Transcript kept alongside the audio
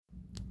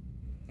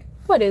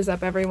What is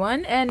up,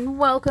 everyone, and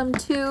welcome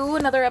to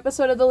another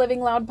episode of the Living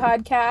Loud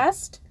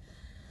podcast.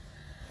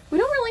 We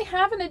don't really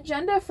have an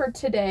agenda for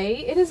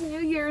today. It is New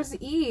Year's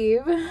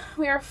Eve.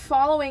 We are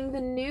following the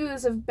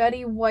news of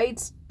Betty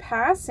White's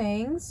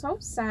passing. So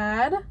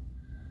sad.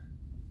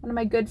 One of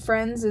my good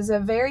friends is a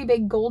very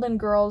big Golden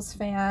Girls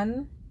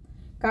fan.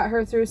 Got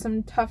her through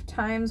some tough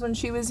times when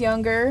she was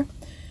younger.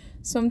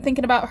 So I'm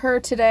thinking about her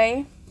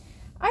today.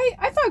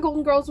 I thought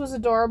Golden Girls was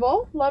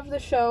adorable. Loved the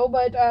show,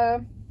 but I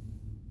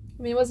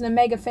wasn't a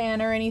mega fan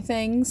or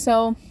anything,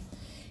 so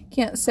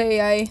can't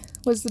say I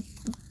was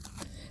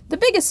the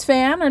biggest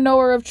fan or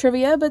knower of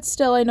trivia, but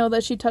still I know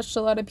that she touched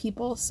a lot of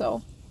people,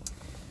 so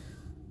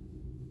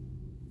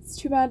it's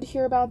too bad to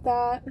hear about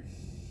that.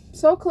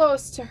 So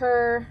close to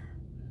her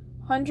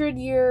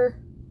 100-year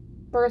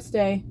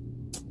birthday.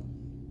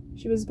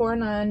 She was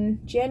born on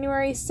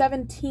January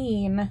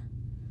 17,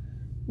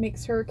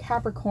 makes her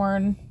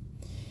Capricorn.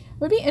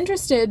 Would be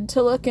interested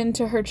to look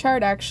into her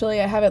chart, actually.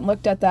 I haven't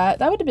looked at that.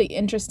 That would be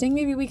interesting.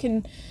 Maybe we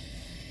can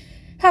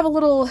have a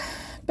little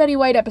Betty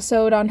White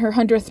episode on her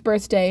 100th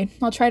birthday.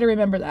 I'll try to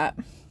remember that.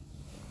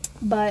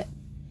 But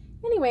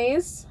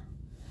anyways,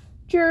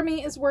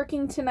 Jeremy is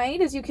working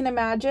tonight, as you can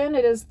imagine.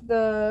 It is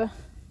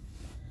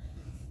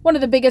one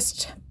of the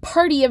biggest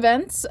party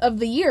events of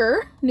the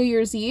year, New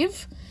Year's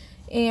Eve.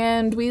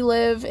 And we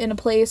live in a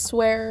place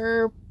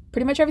where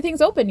pretty much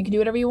everything's open. You can do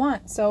whatever you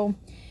want. So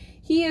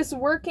he is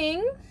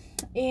working,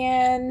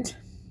 and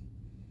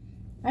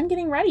I'm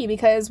getting ready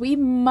because we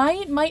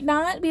might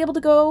not be able to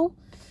go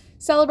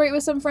celebrate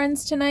with some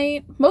friends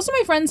tonight. Most of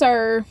my friends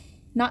are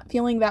not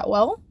feeling that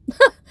well.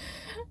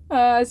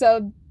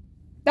 So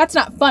that's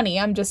not funny.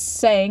 I'm just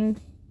saying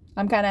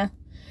I'm kind of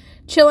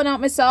chilling out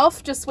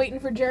myself, just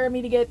waiting for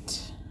Jeremy to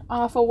get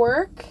off of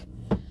work.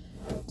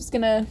 Just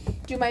gonna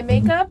do my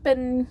makeup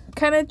and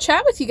kind of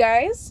chat with you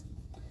guys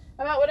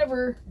about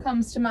whatever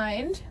comes to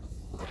mind.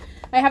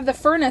 I have the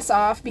furnace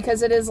off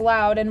because it is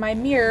loud, and my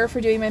mirror for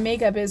doing my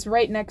makeup is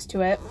right next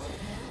to it.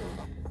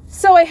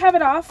 So I have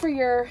it off for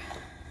your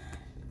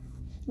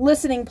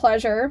listening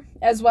pleasure,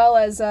 as well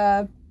as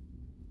a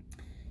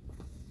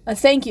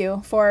thank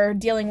you for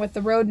dealing with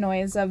the road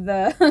noise of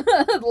the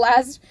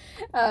last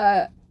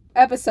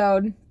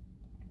episode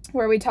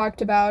where we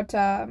talked about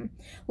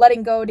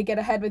letting go to get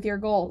ahead with your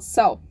goals.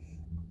 So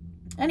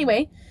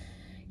anyway,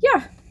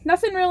 yeah,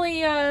 nothing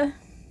really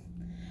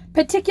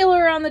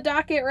particular on the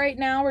docket right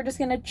now. We're just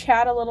going to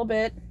chat a little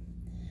bit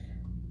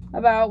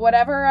about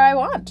whatever I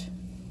want.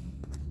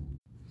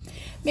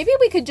 Maybe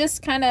we could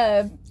just kind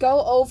of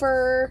go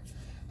over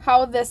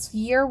how this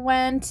year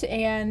went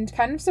and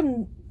kind of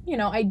some,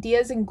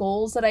 ideas and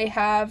goals that I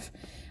have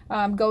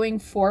going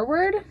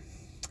forward,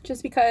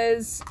 just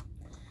because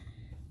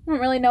I don't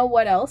really know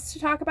what else to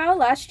talk about.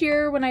 Last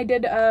year when I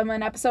did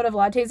an episode of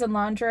Lattes and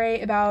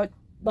Lingerie about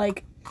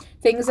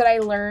things that I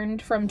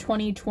learned from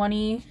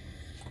 2020,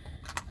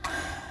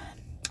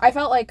 I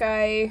felt like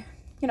I,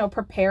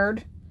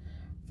 prepared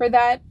for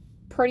that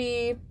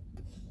pretty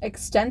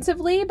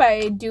extensively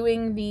by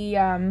doing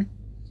I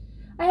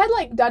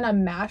had done a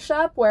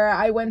mashup where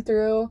I went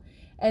through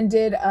and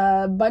did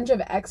a bunch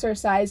of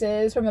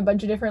exercises from a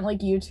bunch of different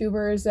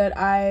YouTubers that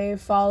I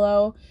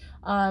follow.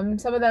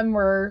 Some of them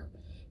were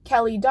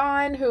Kelly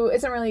Dawn, who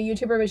isn't really a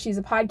YouTuber, but she's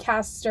a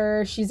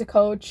podcaster. She's a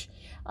coach.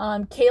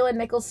 Kayla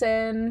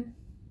Nicholson,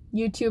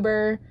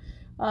 YouTuber.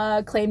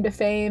 Claim to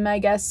fame, I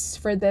guess,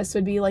 for this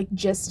would be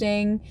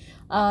gisting.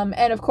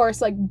 And of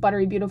course,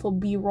 buttery beautiful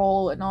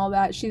B-roll and all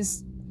that.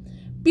 She's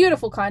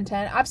beautiful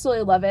content.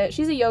 Absolutely love it.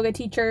 She's a yoga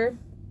teacher.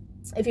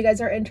 If you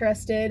guys are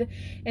interested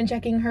in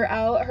checking her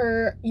out,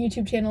 her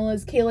YouTube channel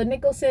is Kayla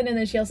Nicholson, and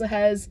then she also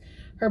has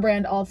her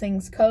brand All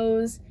Things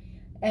Co's.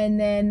 And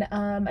then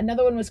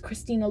another one was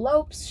Christina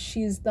Lopes.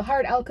 She's the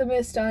Heart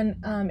Alchemist on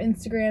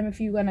Instagram if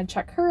you want to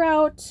check her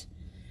out.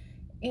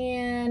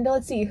 And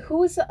let's see, who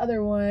was the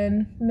other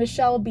one?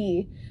 Michelle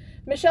B.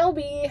 Michelle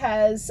B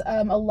has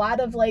a lot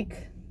of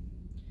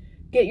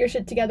get your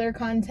shit together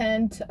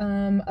content,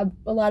 a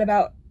lot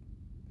about,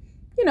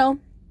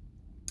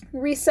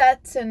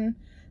 resets and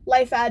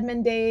life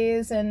admin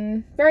days,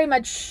 and very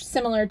much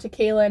similar to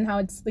Kayla and how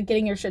it's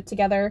getting your shit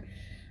together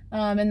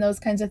and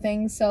those kinds of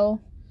things. So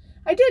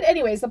I did,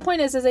 anyways, the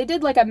point is I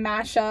did a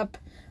mashup,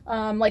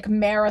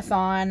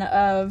 marathon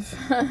of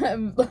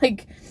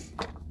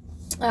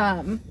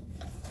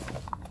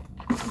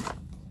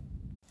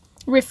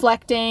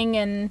reflecting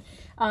and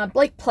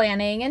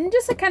planning and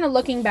just kind of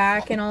looking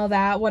back and all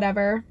that,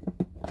 whatever.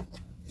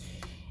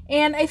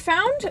 And I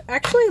found,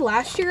 actually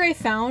last year I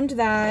found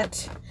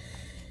that,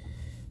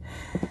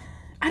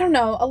 I don't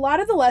know, a lot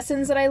of the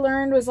lessons that I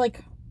learned was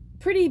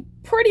pretty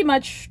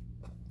much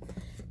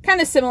kind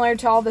of similar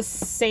to all the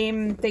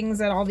same things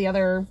that all the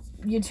other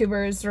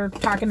YouTubers are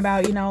talking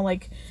about,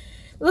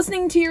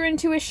 listening to your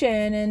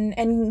intuition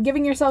and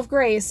giving yourself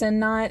grace and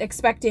not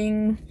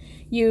expecting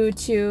you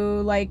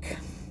to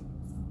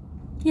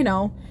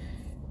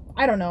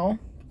I don't know,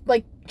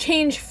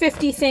 change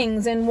 50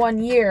 things in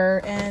 1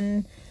 year.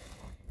 And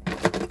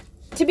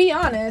to be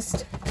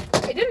honest,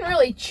 it didn't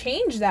really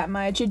change that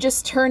much. It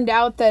just turned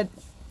out that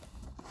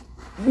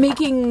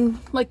making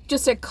like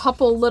just a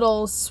couple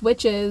little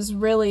switches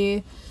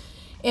really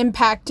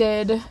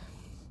impacted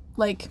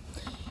like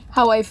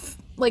how I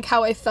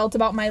felt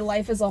about my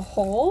life as a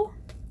whole.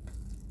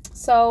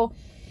 So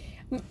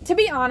to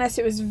be honest,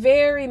 it was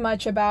very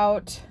much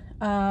about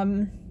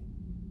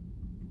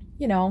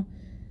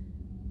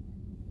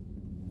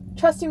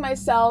trusting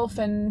myself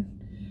and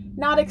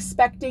not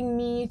expecting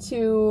me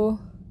to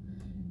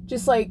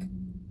just like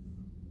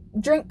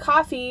drink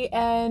coffee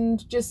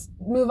and just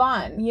move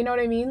on. You know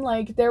what I mean?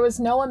 Like, there was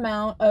no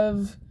amount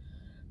of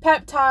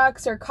pep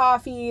talks or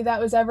coffee that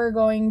was ever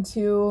going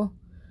to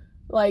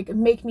like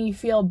make me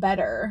feel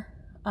better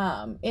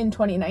in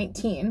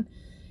 2019.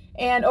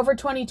 And over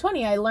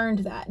 2020, I learned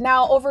that.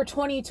 Now, over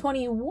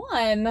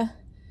 2021,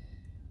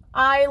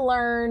 I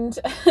learned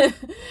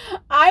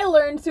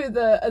through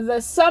the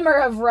summer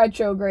of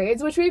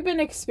retrogrades, which we've been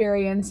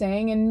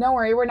experiencing. And don't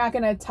worry, we're not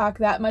going to talk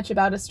that much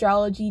about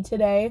astrology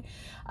today.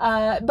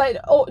 But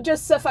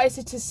just suffice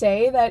it to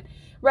say that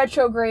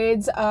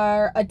retrogrades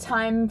are a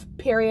time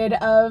period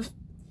of,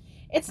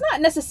 it's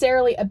not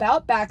necessarily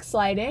about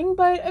backsliding,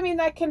 but I mean,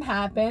 that can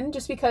happen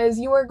just because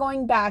you are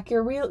going back,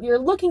 you're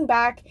looking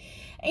back.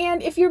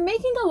 And if you're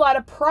making a lot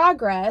of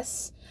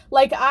progress,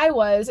 like I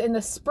was in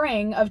the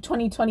spring of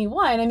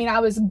 2021, I mean, I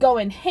was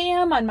going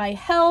ham on my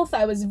health.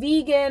 I was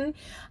vegan.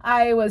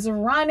 I was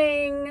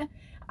running.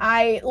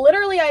 I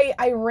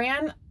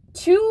ran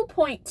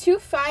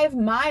 2.25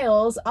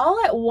 miles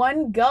all at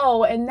one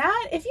go. And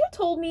that, if you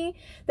told me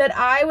that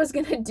I was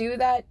going to do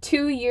that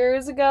 2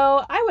 years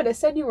ago, I would have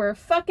said you were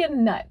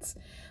fucking nuts.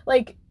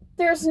 Like,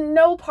 there's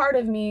no part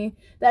of me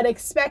that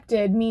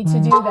expected me to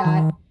do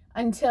that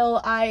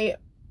until I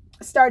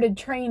started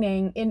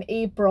training in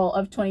April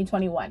of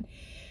 2021.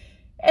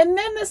 And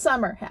then the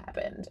summer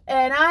happened.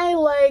 And I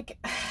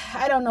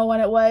don't know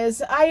when it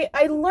was.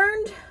 I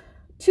learned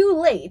too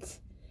late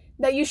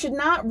that you should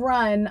not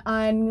run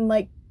on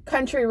like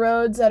country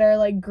roads that are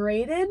like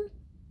graded.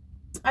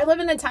 I live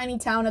in a tiny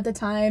town at the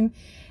time,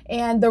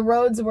 and the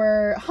roads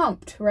were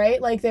humped,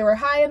 right? Like, they were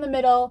high in the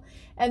middle,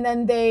 and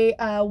then they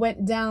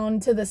went down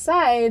to the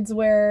sides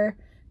where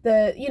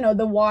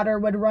the water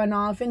would run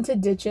off into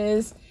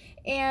ditches.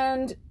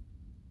 And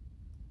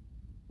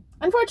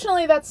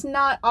unfortunately, that's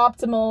not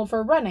optimal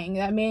for running.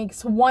 That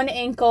makes one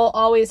ankle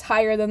always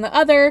higher than the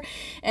other.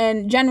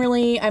 And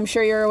generally, I'm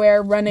sure you're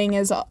aware, running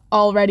is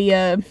already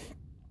a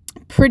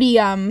pretty,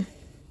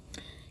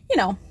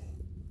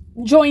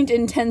 joint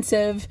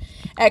intensive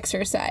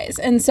exercise.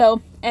 And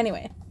so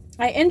anyway,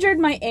 I injured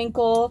my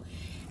ankle,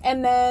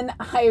 and then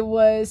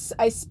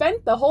I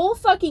spent the whole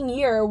fucking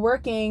year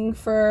working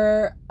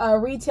for a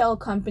retail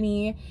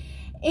company.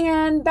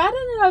 And that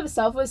in and of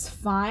itself was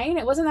fine.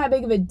 It wasn't that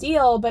big of a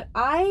deal, but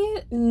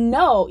I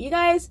know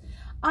that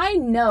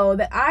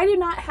I do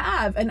not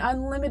have an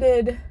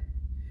unlimited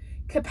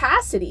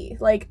capacity.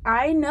 Like,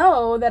 I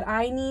know that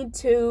I need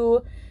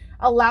to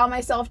allow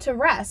myself to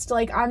rest.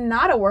 Like, I'm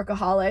not a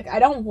workaholic. I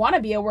don't want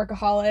to be a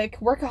workaholic.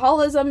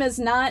 Workaholism is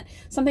not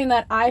something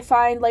that I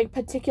find like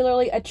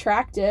particularly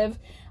attractive.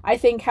 I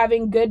think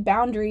having good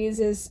boundaries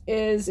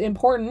is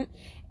important.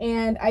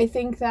 And I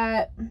think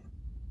that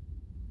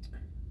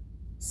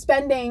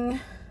spending,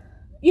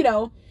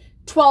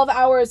 12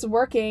 hours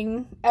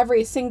working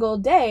every single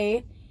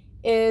day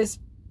is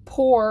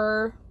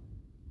poor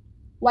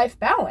life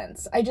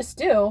balance. I just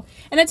do.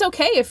 And it's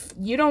okay if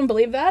you don't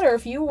believe that, or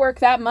if you work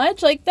that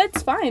much, like,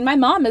 that's fine. My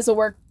mom is a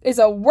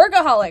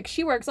workaholic.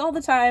 She works all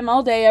the time,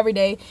 all day, every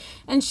day.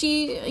 And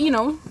she,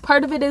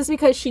 part of it is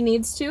because she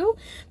needs to,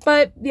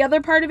 but the other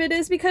part of it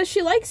is because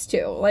she likes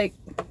to. Like,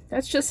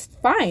 that's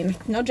just fine.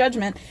 No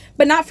judgment.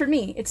 But not for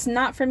me. It's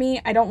not for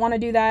me. I don't want to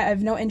do that. I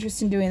have no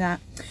interest in doing that.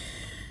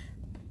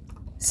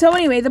 So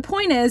anyway, the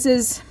point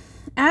is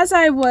as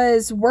I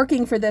was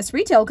working for this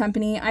retail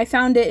company, I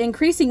found it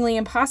increasingly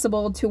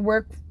impossible to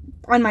work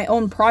on my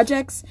own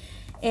projects.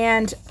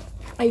 And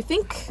I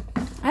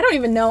don't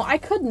even know, I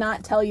could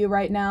not tell you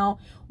right now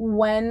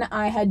when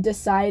I had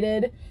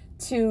decided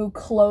to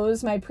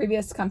close my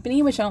previous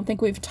company, which I don't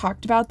think we've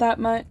talked about that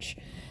much.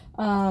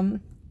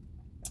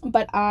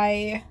 But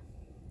I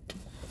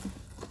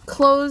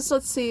closed,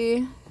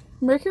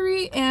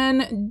 Mercury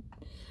and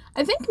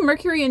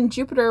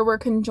Jupiter were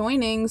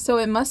conjoining, so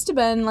it must have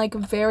been like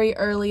very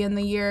early in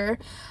the year.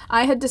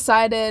 I had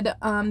decided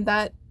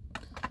that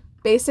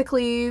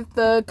basically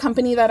the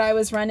company that I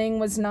was running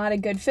was not a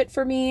good fit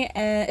for me,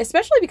 and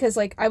especially because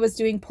like I was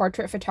doing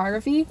portrait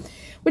photography,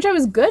 which I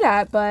was good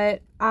at,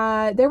 but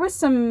there was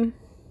some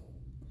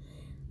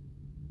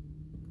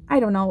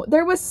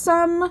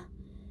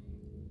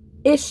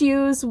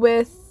issues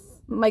with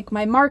like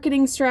my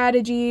marketing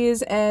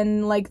strategies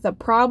and like the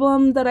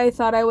problem that I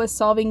thought I was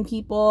solving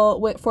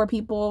for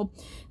people.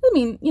 I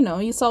mean,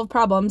 you solve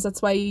problems,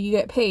 that's why you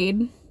get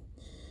paid.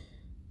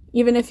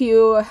 Even if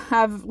you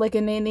have like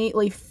an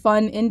innately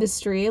fun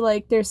industry,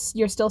 like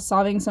you're still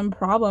solving some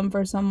problem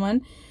for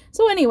someone.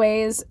 So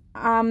anyways,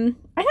 I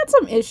had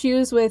some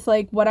issues with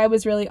like what I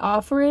was really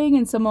offering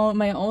and some of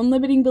my own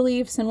limiting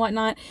beliefs and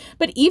whatnot.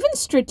 But even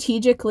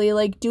strategically,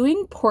 like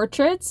doing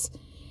portraits,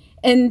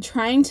 And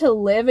trying to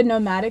live a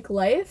nomadic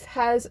life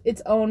has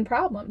its own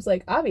problems.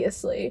 Like,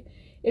 obviously,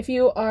 if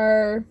you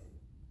are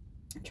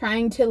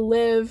trying to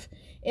live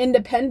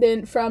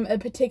independent from a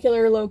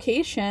particular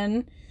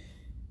location,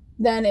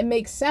 then it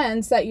makes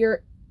sense that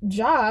your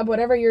job,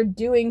 whatever you're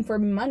doing for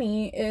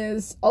money,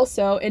 is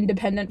also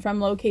independent from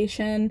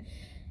location.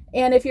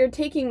 And if you're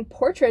taking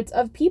portraits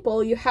of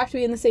people, you have to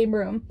be in the same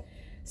room.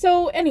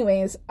 So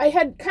anyways, I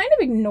had kind of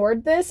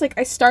ignored this. Like,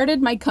 I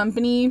started my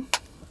company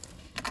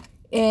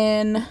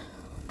in,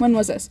 when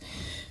was this?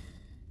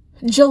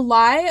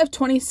 July of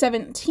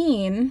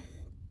 2017.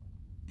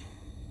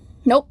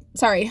 Nope,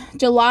 sorry.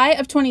 July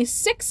of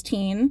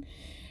 2016.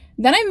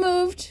 Then I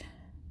moved,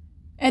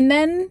 and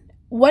then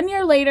 1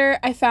 year later,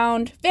 I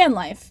found van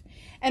life.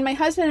 And my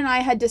husband and I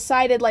had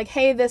decided, like,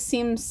 hey, this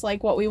seems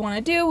like what we want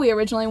to do. We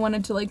originally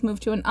wanted to, like, move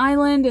to an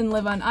island and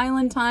live on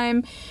island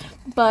time,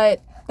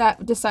 but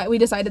we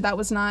decided that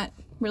was not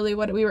really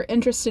what we were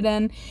interested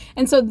in.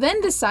 And so then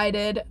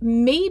decided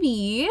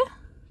maybe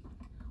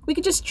we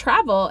could just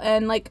travel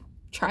and, like,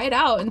 try it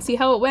out and see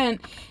how it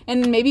went.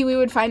 And maybe we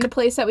would find a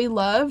place that we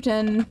loved.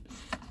 And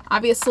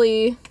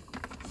obviously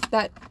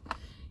that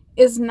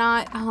is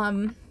not,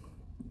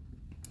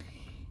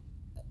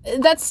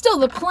 that's still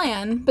the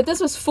plan, but this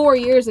was 4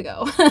 years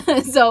ago.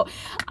 So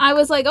I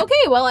was like,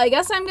 okay, well, I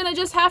guess I'm going to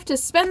just have to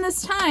spend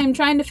this time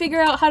trying to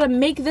figure out how to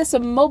make this a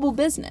mobile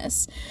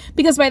business.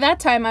 Because by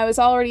that time I was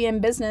already in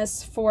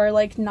business for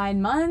like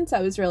 9 months.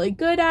 I was really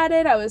good at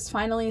it. I was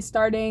finally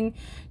starting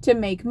to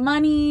make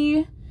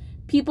money.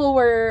 People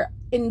were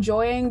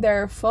enjoying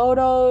their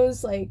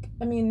photos. Like,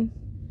 I mean,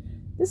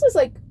 this was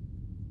like,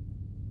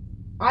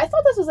 I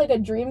thought this was like a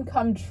dream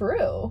come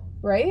true,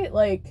 right?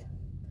 Like,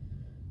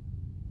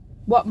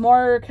 what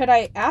more could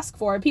I ask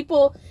for?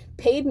 People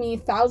paid me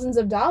thousands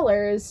of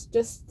dollars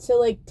just to,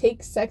 like,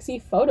 take sexy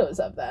photos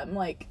of them.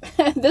 Like,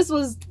 this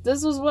was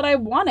what I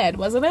wanted,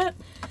 wasn't it?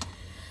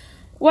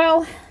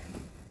 Well,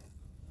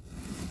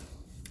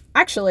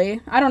 actually,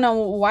 I don't know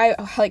why,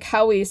 like,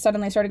 how we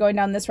suddenly started going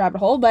down this rabbit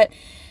hole, but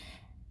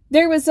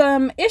there was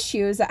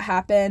issues that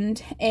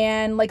happened,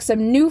 and, like,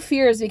 some new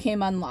fears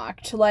became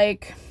unlocked.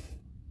 Like,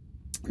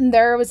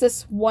 there was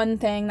this one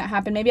thing that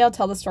happened. Maybe I'll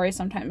tell the story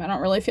sometime. I don't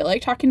really feel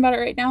like talking about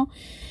it right now.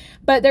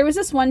 But there was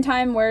this one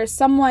time where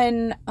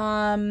someone,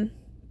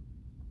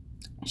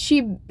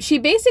 she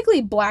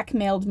basically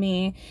blackmailed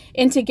me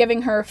into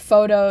giving her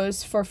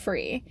photos for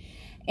free.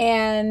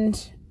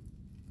 And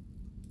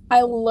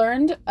I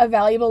learned a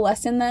valuable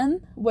lesson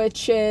then,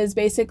 which is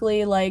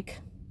basically, like,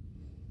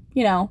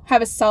 you know,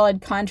 have a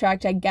solid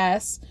contract, I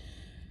guess.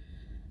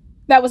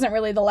 That wasn't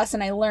really the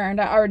lesson I learned.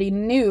 I already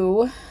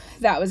knew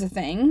that was a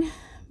thing.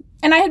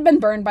 And I had been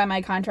burned by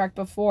my contract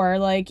before.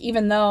 Like,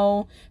 even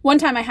though one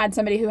time I had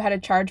somebody who had a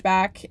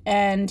chargeback,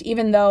 and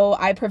even though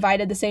I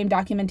provided the same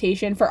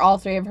documentation for all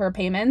 3 of her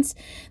payments,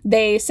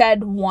 they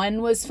said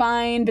one was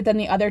fine, but then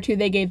the other 2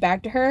 they gave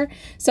back to her.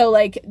 So,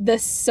 like, the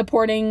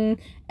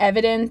supporting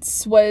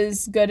evidence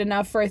was good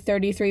enough for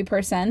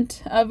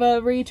 33% of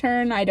a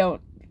return. I don't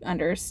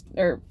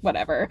or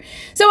whatever.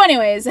 So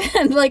anyways,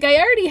 like, I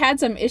already had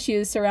some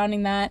issues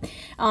surrounding that.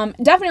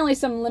 Definitely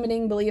some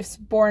limiting beliefs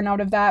born out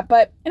of that.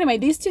 But anyway,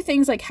 these 2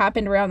 things, like,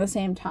 happened around the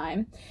same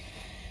time.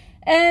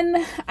 And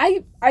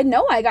I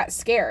know I got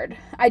scared.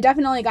 I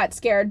definitely got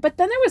scared. But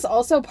then there was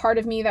also part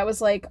of me that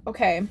was like,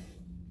 okay,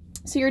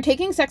 so you're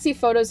taking sexy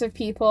photos of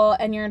people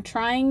and you're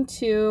trying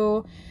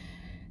to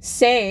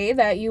say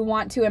that you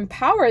want to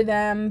empower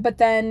them, but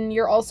then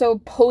you're also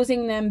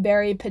posing them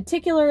very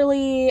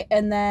particularly.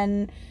 And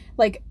then,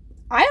 like,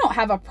 I don't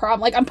have a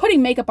problem. Like, I'm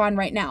putting makeup on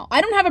right now.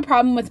 I don't have a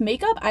problem with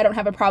makeup. I don't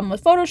have a problem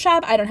with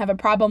Photoshop. I don't have a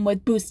problem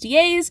with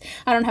bustiers.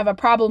 I don't have a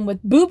problem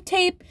with boob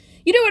tape.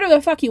 You do whatever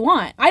the fuck you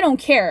want. I don't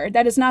care.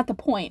 That is not the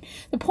point.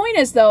 The point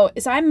is, though,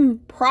 is I'm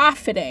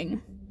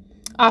profiting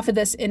off of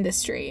this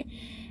industry.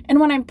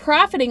 And when I'm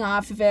profiting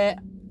off of it,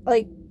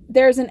 like,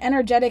 there's an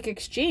energetic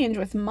exchange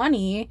with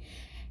money.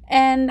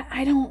 And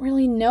I don't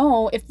really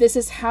know if this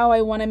is how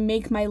I want to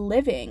make my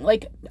living.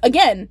 Like,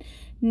 again,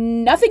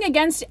 nothing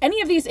against any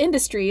of these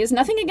industries,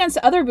 nothing against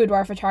other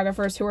boudoir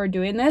photographers who are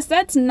doing this.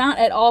 That's not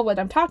at all what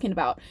I'm talking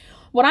about.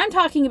 What I'm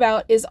talking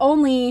about is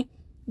only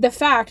the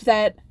fact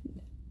that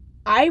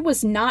I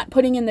was not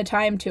putting in the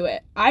time to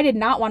it. I did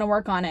not want to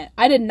work on it.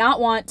 I did not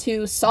want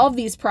to solve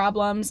these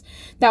problems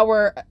that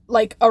were,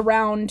 like,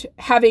 around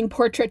having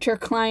portraiture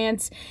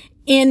clients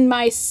in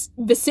my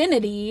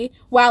vicinity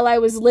while I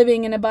was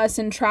living in a bus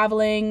and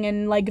traveling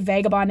and, like,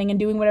 vagabonding and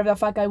doing whatever the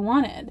fuck I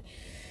wanted.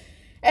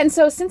 And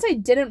so since I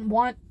didn't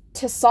want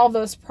to solve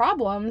those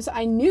problems,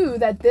 I knew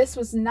that this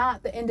was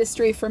not the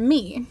industry for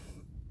me.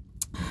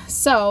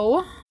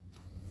 So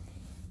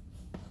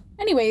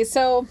anyway,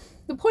 so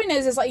the point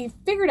is like, you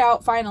figured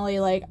out finally,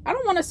 like, I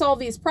don't want to solve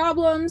these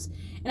problems.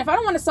 And if I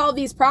don't want to solve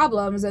these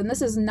problems, and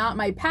this is not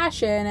my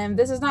passion, and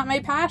this is not my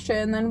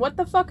passion, then what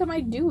the fuck am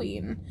I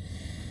doing?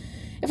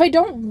 If I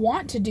don't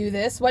want to do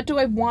this, what do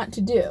I want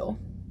to do?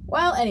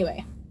 Well,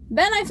 anyway,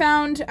 then I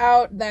found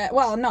out that,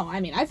 well, no,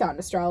 I mean, I found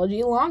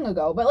astrology long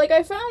ago, but, like,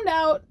 I found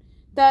out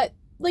that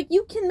like,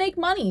 you can make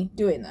money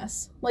doing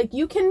this. Like,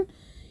 you can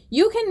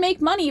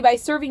make money by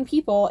serving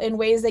people in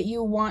ways that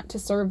you want to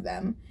serve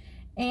them.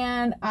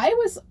 And I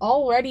was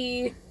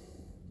already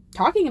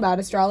talking about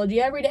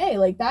astrology every day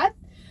like that.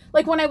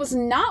 Like, when I was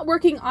not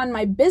working on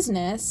my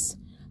business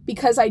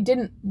because I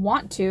didn't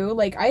want to,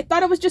 like, I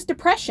thought it was just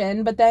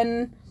depression, but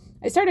then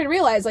I started to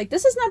realize, like,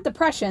 this is not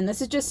depression.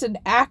 This is just an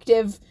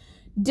active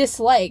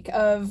dislike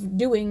of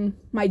doing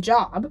my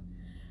job.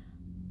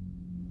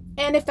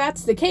 And if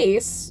that's the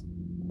case,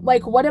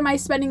 like, what am I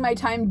spending my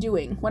time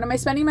doing? What am I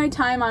spending my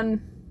time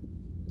on?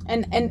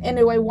 And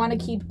do I want to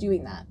keep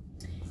doing that?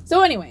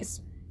 So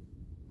anyways,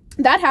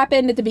 that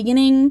happened at the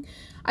beginning,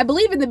 I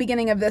believe in the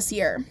beginning of this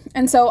year.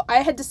 And so I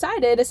had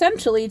decided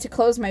essentially to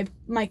close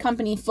my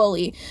company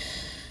fully.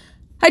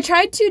 I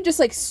tried to just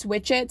like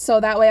switch it so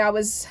that way I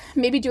was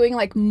maybe doing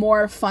like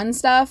more fun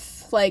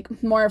stuff,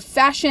 like more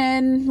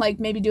fashion, like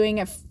maybe doing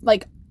it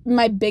like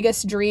my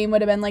biggest dream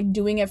would have been like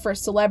doing it for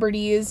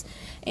celebrities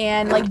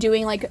and like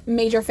doing like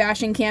major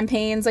fashion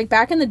campaigns. Like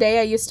back in the day,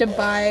 I used to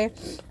buy,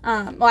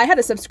 I had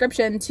a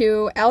subscription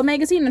to Elle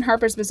Magazine and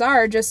Harper's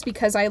Bazaar just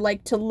because I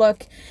like to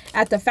look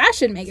at the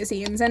fashion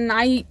magazines. And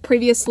I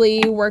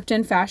previously worked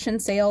in fashion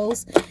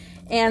sales.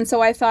 And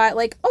so I thought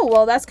like, oh,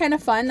 well, that's kind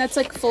of fun. That's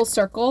like full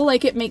circle.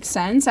 Like it makes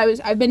sense.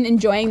 I've been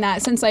enjoying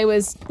that since I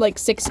was like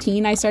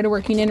 16. I started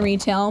working in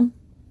retail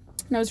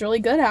and I was really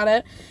good at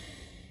it.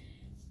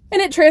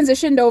 And it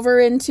transitioned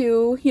over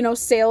into, you know,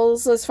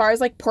 sales as far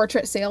as like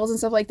portrait sales and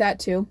stuff like that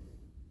too.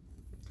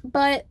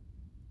 But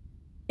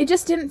it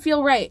just didn't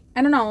feel right.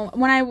 I don't know.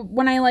 When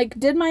I like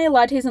did my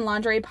Lattes and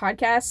Lingerie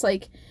podcast,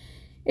 like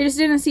it just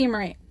didn't seem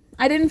right.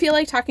 I didn't feel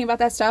like talking about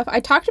that stuff. I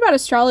talked about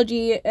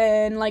astrology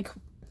and like,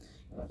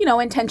 you know,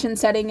 intention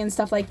setting and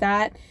stuff like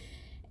that.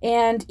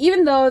 And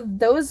even though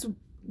those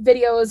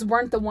videos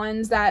weren't the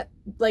ones that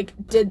like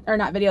did, or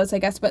not videos, I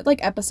guess, but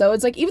like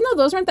episodes, like even though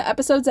those weren't the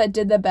episodes that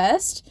did the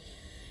best,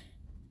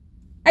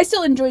 I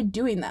still enjoyed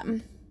doing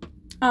them.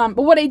 But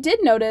what I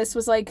did notice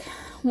was like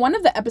one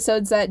of the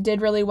episodes that did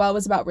really well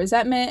was about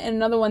resentment, and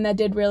another one that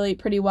did really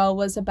pretty well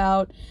was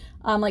about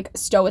like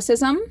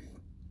stoicism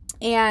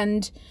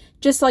and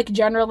just like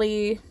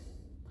generally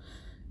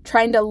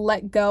trying to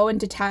let go and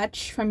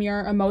detach from your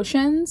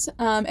emotions.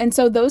 And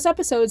so those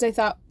episodes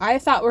I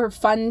thought were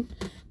fun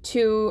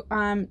to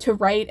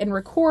write and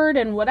record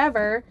and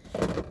whatever.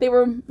 They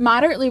were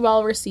moderately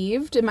well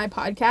received in my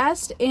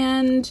podcast,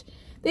 and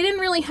they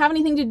didn't really have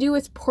anything to do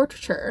with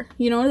portraiture,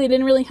 you know, they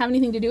didn't really have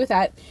anything to do with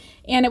that.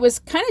 And it was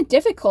kind of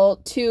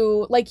difficult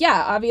to, like,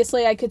 yeah,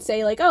 obviously I could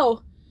say, like,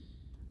 oh,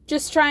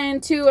 just trying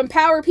to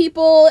empower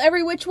people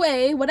every which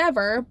way,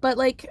 whatever. But,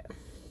 like,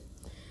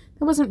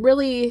 it wasn't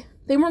really,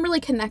 they weren't really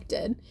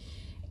connected.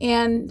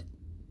 And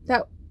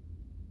that,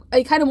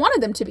 I kind of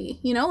wanted them to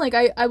be, you know, like,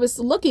 I was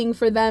looking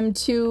for them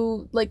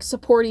to, like,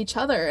 support each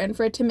other and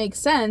for it to make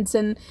sense.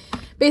 And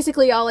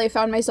basically all I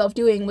found myself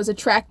doing was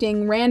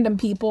attracting random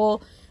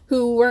people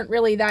who weren't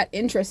really that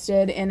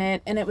interested in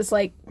it. And it was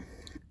like,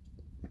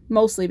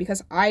 mostly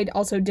because I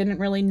also didn't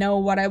really know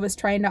what I was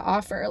trying to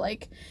offer.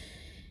 Like,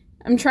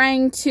 I'm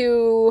trying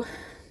to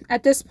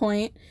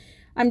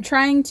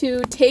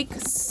take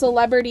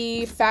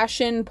celebrity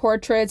fashion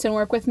portraits and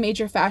work with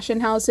major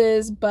fashion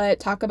houses, but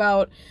talk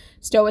about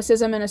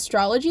stoicism and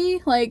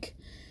astrology. Like,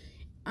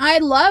 I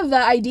love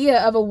the idea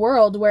of a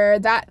world where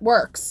that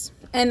works.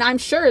 And I'm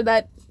sure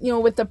that, you know,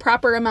 with the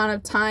proper amount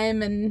of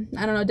time and,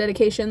 I don't know,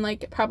 dedication,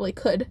 like, it probably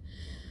could.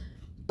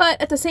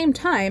 But at the same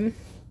time,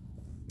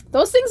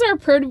 those things are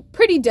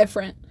pretty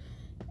different.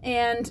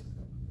 And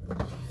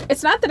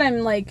it's not that I'm,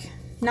 like,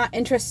 not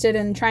interested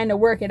in trying to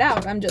work it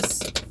out. I'm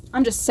just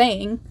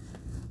saying.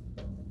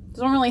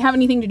 They don't really have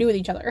anything to do with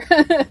each other.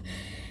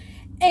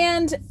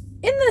 And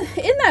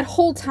in that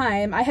whole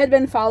time, I had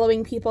been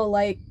following people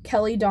like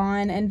Kelly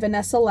Dawn and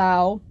Vanessa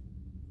Lau.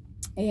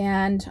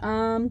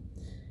 And,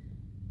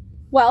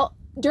 well,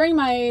 during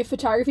my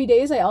photography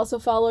days, I also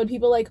followed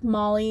people like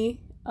Molly.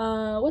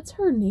 What's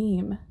her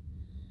name?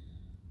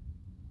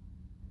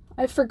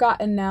 I've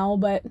forgotten now,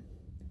 but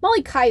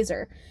Molly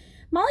Kaiser.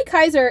 Molly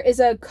Kaiser is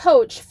a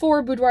coach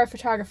for boudoir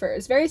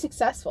photographers. Very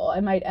successful,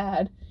 I might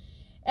add.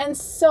 And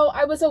so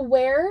I was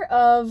aware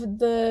of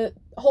the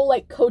whole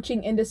like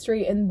coaching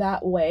industry in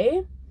that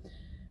way,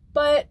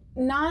 but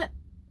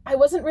I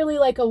wasn't really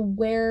like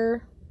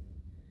aware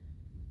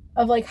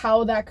of like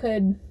how that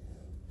could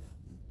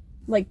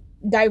like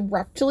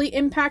directly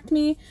impact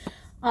me.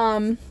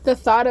 The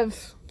thought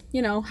of,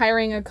 you know,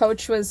 hiring a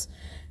coach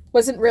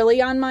wasn't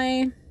really on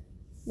my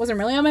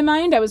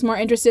mind. I was more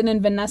interested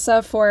in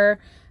Vanessa for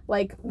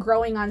like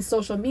growing on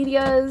social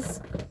medias,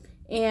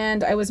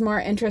 and I was more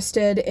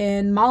interested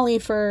in Molly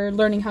for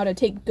learning how to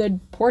take good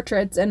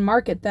portraits and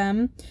market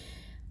them,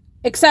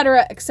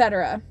 etc.,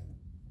 etc.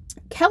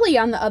 Kelly,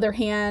 on the other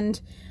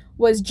hand,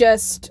 was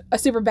just a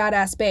super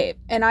badass babe,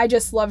 and I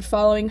just loved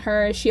following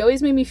her. She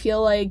always made me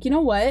feel like, you know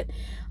what?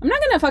 I'm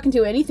not going to fucking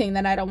do anything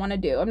that I don't want to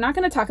do. I'm not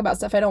going to talk about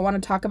stuff I don't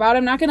want to talk about.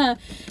 I'm not going to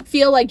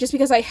feel like just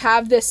because I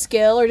have this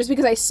skill or just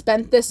because I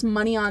spent this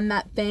money on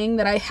that thing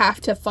that I have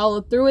to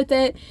follow through with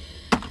it.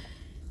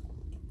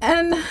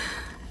 And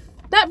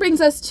that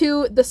brings us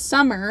to the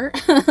summer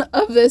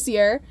of this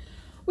year,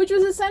 which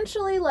was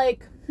essentially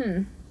like,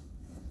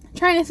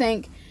 trying to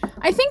think.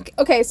 I think,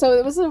 okay, so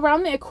it was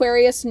around the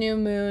Aquarius new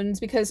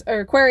moons or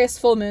Aquarius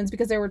full moons,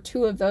 because there were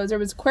 2 of those. There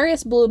was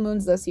Aquarius blue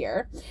moons this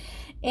year.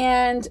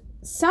 And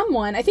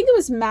someone, I think it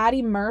was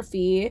Maddie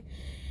Murphy,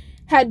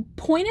 had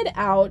pointed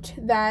out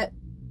that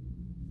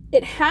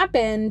it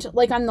happened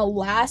like on the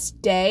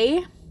last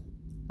day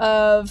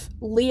of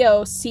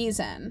Leo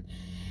season.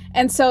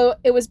 And so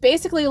it was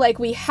basically like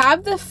we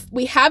have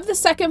the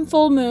second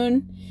full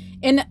moon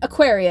in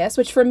Aquarius,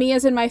 which for me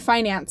is in my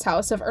finance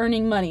house of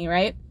earning money,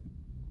 right?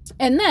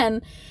 And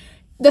then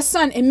the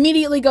sun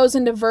immediately goes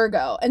into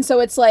Virgo. And so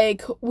it's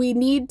like we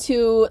need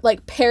to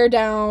like pare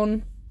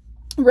down,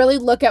 really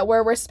look at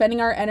where we're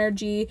spending our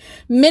energy,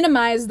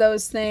 minimize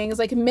those things,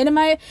 like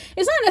minimize.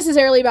 It's not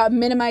necessarily about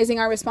minimizing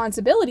our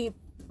responsibility,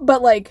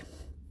 but like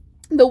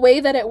the way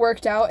that it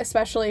worked out,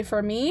 especially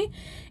for me,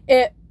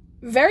 it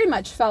very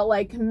much felt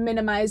like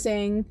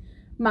minimizing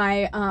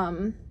my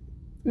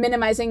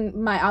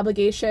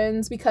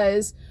obligations,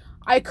 because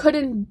I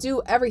couldn't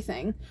do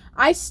everything.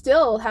 I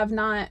still have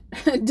not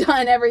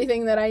done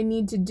everything that I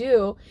need to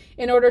do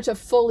in order to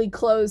fully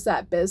close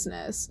that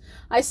business.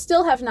 I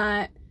still have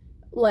not,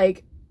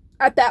 like,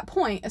 at that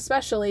point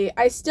especially,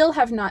 I still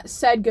have not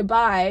said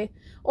goodbye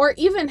or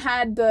even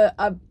had the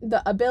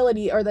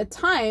ability or the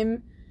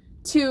time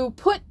to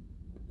put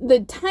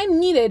the time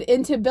needed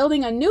into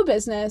building a new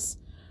business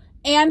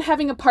and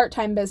having a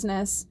part-time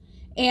business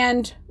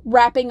and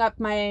wrapping up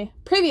my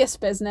previous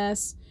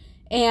business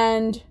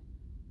and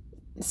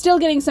still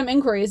getting some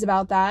inquiries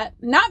about that,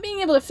 not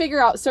being able to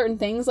figure out certain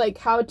things like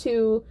how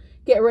to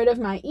get rid of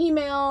my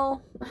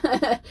email,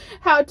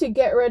 how to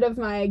get rid of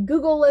my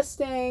Google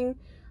listing.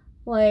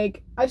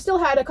 Like, I've still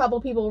had a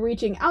couple people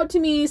reaching out to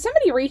me.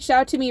 Somebody reached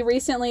out to me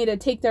recently to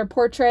take their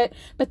portrait,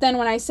 but then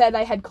when I said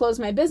I had closed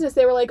my business,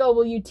 they were like, oh,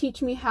 will you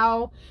teach me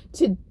how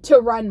to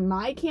run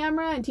my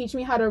camera and teach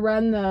me how to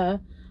run the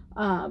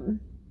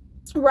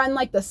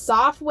like the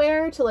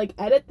software to like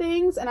edit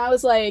things? And I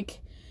was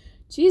like,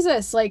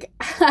 Jesus, like,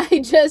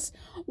 I just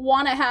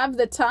want to have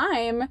the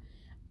time,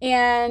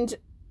 and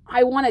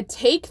I want to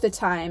take the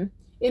time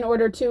in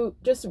order to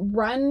just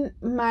run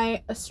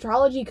my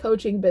astrology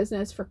coaching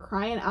business, for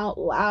crying out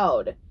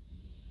loud.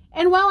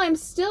 And while I'm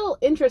still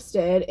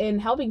interested in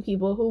helping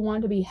people who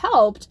want to be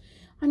helped,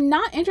 I'm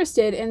not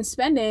interested in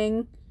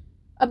spending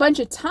a bunch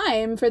of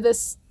time for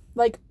this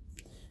like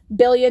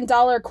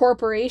billion-dollar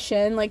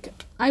corporation. Like,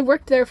 I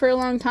worked there for a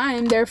long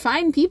time. They're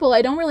fine people.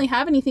 I don't really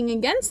have anything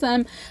against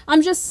them.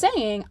 I'm just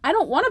saying, I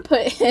don't want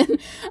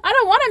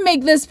to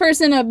make this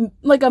person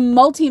a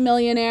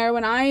multi-millionaire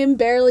when I am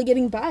barely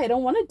getting by. I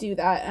don't want to do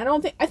that.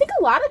 I think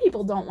a lot of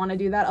people don't want to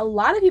do that. A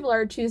lot of people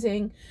are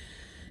choosing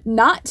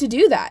not to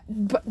do that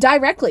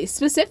directly,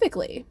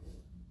 specifically.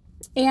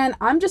 And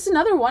I'm just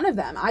another one of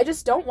them. I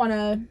just don't want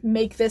to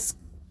make this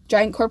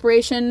giant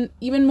corporation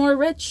even more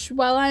rich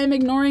while I'm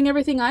ignoring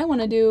everything I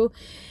want to do.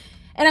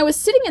 And I was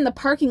sitting in the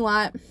parking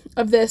lot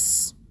of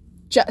this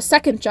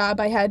second job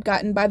I had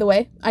gotten, by the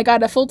way. I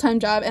got a full-time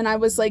job, and I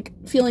was like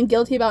feeling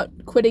guilty about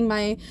quitting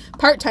my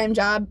part-time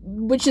job,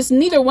 which is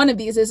neither one of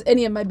these is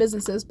any of my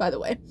businesses, by the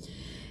way.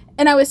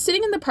 And I was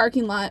sitting in the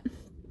parking lot,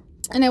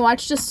 and I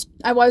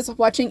was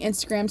watching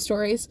Instagram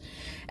stories,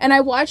 and I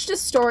watched a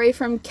story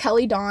from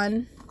Kelly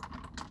Dawn.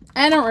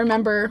 I don't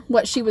remember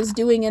what she was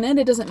doing in it.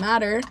 It doesn't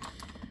matter.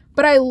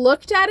 But I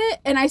looked at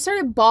it and I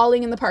started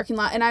bawling in the parking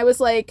lot, and I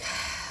was like,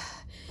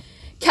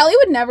 Kelly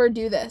would never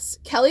do this.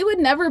 Kelly would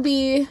never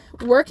be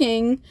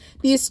working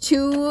these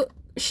 2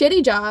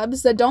 shitty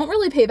jobs that don't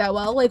really pay that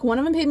well. Like, one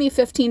of them paid me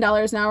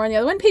 $15 an hour and the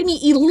other one paid me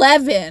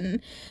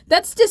 $11.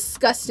 That's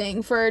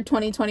disgusting for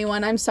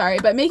 2021. I'm sorry,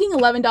 but making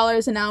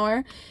 $11 an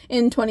hour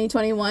in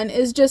 2021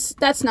 is just,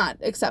 that's not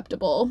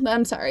acceptable.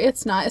 I'm sorry,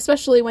 it's not,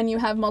 especially when you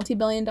have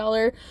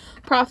multi-billion-dollar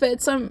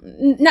profits,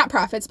 not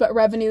profits, but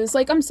revenues.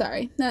 Like, I'm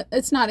sorry,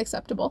 it's not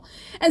acceptable.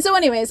 And so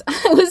anyways,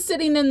 I was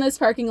sitting in this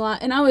parking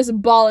lot and I was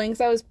bawling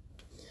because I was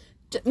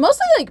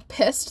mostly like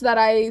pissed that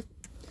I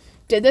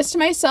did this to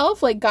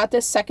myself, like got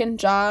this second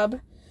job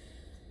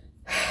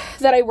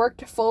that I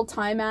worked full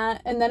time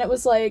at, and then it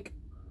was like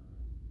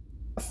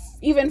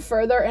even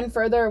further and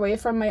further away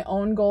from my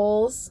own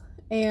goals.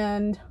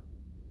 And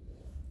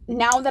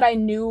now that I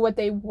knew what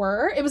they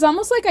were, it was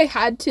almost like I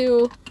had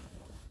to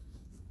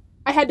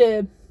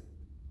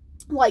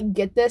like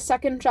get this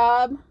second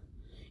job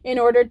in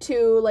order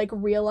to like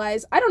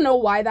realize, I don't know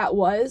why that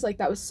was, like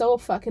that was so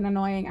fucking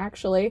annoying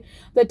actually,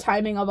 the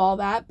timing of all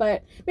that,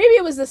 but maybe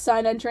it was the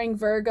sun entering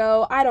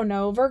Virgo. I don't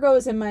know.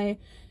 Virgo's in my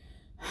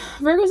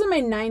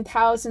 9th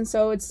house, and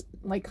so it's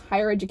like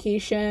higher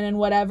education and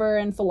whatever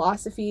and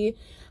philosophy,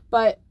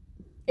 but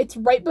it's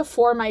right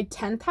before my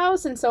 10th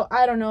house, and so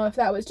I don't know if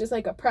that was just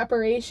like a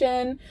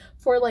preparation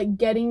for like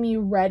getting me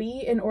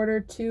ready in order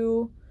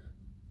to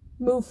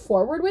move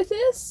forward with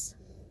this.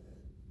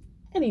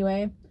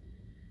 Anyway,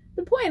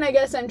 the point I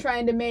guess I'm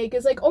trying to make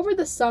is like over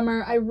the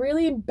summer, I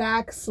really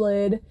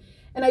backslid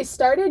and I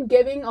started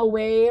giving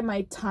away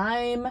my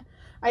time.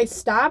 I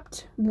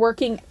stopped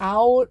working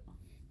out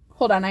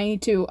hold on, I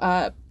need to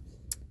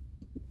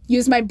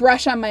use my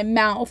brush on my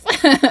mouth.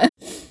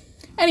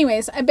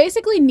 Anyways, I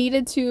basically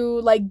needed to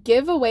like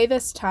give away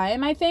this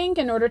time, I think,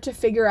 in order to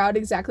figure out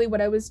exactly what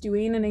I was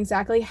doing and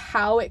exactly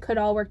how it could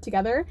all work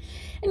together.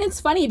 And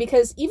it's funny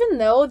because even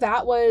though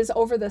that was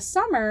over the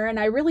summer and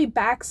I really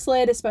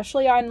backslid,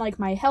 especially on like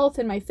my health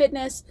and my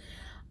fitness,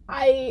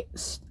 I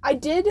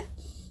did,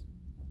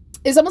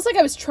 it's almost like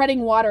I was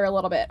treading water a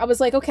little bit. I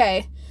was like,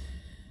 okay,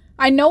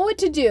 I know what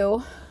to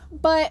do,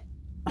 but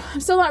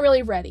I'm still not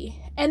really ready.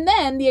 And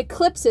then the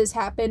eclipses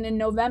happened in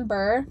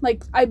November.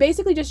 Like, I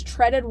basically just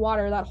treaded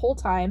water that whole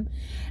time.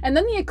 And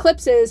then the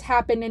eclipses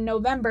happened in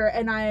November,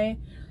 and I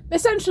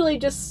essentially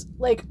just,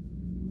 like,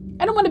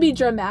 I don't want to be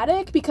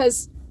dramatic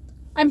because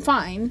I'm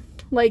fine.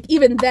 Like,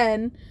 even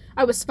then,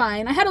 I was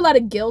fine. I had a lot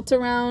of guilt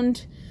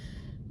around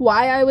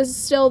why I was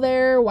still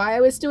there, why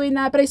I was doing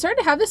that. But I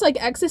started to have this,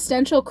 like,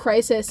 existential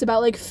crisis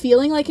about, like,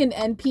 feeling like an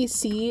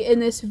NPC in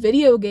this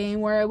video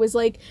game where I was,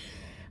 like,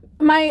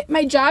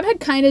 my job had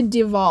kind of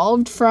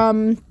devolved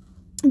from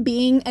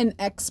being an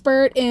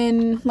expert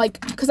in,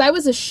 like, because I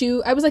was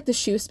like the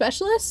shoe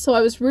specialist, so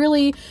I was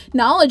really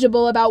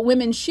knowledgeable about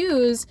women's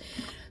shoes.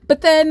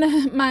 But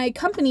then my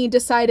company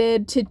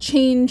decided to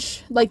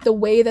change, like, the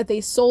way that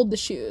they sold the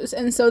shoes.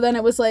 And so then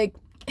it was like,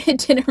 it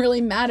didn't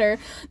really matter.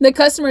 The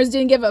customers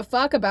didn't give a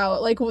fuck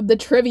about, like, the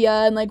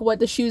trivia and, like, what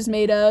the shoe's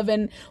made of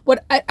and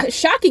what,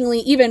 shockingly,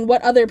 even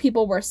what other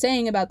people were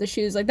saying about the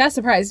shoes. Like, that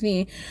surprised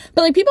me.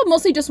 But, like, people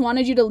mostly just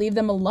wanted you to leave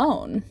them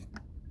alone.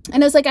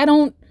 And it's like,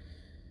 what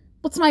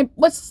am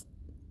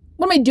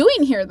I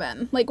doing here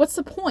then? Like, what's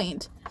the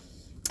point?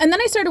 And then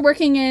I started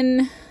working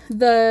in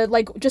the,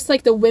 like, just,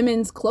 like, the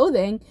women's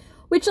clothing,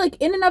 which, like,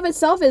 in and of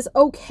itself is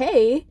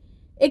okay,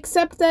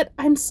 except that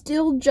I'm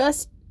still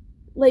just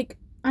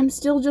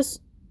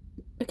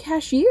a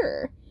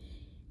cashier.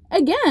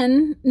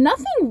 Again,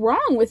 nothing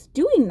wrong with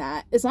doing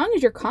that as long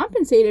as you're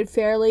compensated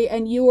fairly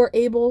and you are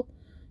able,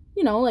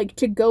 you know, like,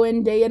 to go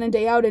in and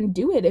day out and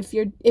do it. If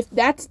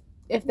that's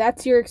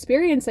your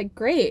experience, like,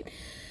 great.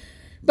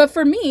 But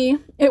for me,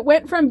 it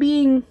went from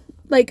being,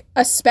 like,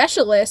 a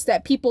specialist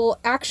that people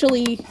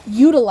actually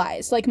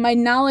utilized. Like, my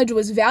knowledge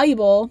was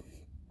valuable.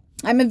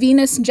 I'm a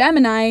Venus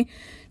Gemini.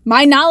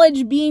 My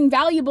knowledge being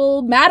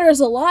valuable matters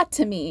a lot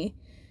to me.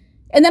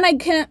 And then I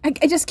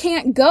just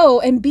can't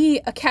go and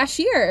be a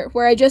cashier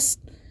where I just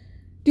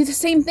do the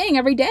same thing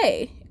every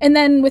day. And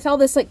then with all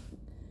this, like,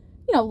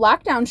 you know,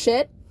 lockdown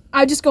shit,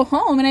 I just go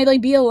home and I'd,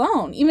 like, be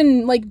alone.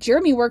 Even, like,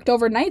 Jeremy worked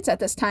overnights at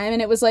this time,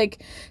 and it was,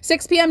 like,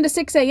 6 p.m. to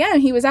 6 a.m.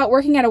 He was out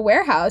working at a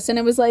warehouse, and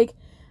it was, like,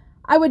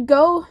 I would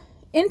go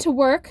into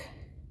work,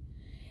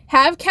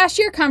 have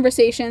cashier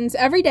conversations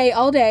every day,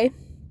 all day,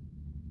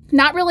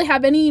 not really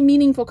have any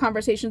meaningful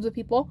conversations with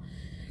people,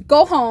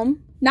 go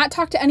home, not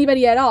talk to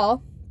anybody at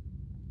all.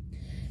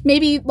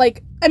 Maybe,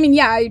 like, I mean,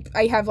 yeah,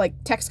 I have, like,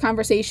 text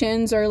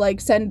conversations or, like,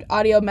 send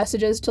audio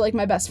messages to, like,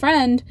 my best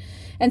friend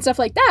and stuff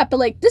like that. But,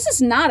 like, this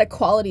is not a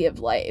quality of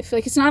life.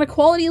 Like, it's not a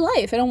quality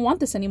life. I don't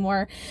want this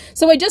anymore.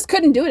 So I just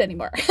couldn't do it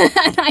anymore.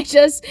 And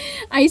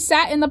I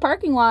sat in the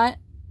parking lot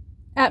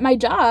at my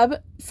job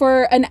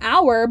for an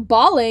hour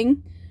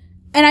bawling,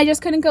 and I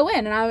just couldn't go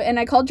in. And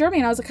I called Jeremy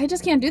and I was like, I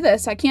just can't do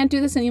this. I can't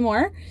do this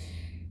anymore.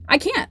 I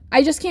can't.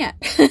 I just can't.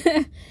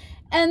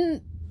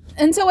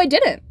 And so I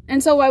didn't.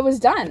 And so I was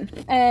done.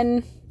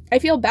 And I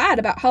feel bad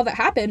about how that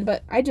happened,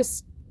 but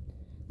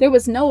there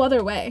was no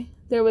other way.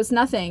 There was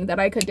nothing that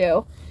I could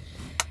do.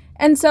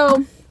 And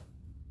so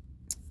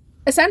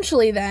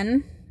essentially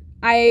then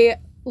I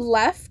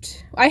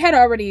left. I had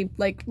already,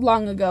 like,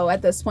 long ago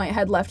at this point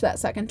had left that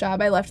second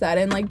job. I left that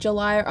in, like,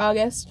 July or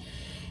August.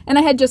 And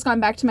I had just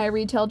gone back to my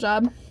retail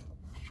job.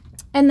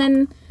 And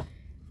then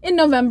in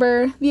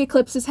November, the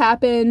eclipses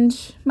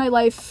happened. My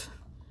life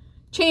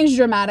changed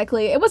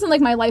dramatically. It wasn't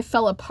like my life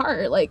fell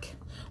apart. Like,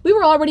 we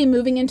were already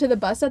moving into the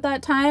bus at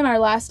that time. Our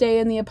last day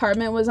in the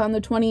apartment was on the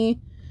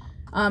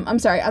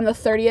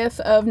 30th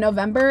of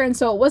November. And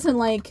so it wasn't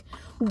like,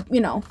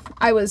 you know,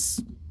 I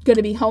was going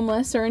to be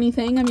homeless or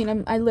anything. I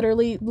mean, I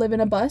literally live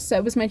in a bus.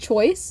 That was my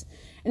choice.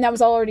 And that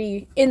was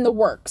already in the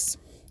works.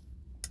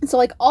 So,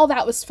 like, all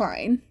that was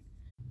fine.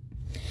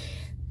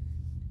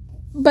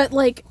 But,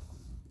 like,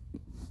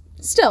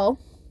 still,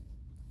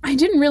 I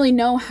didn't really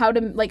know how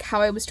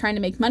I was trying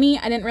to make money.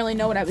 I didn't really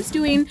know what I was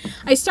doing.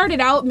 I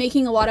started out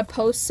making a lot of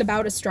posts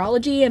about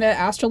astrology and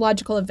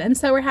astrological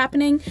events that were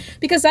happening,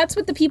 because that's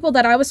what the people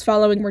that I was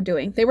following were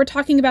doing. They were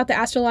talking about the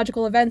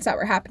astrological events that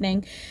were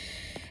happening.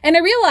 And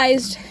I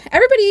realized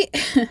everybody,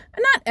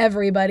 not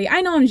everybody, I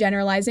know I'm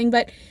generalizing,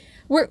 but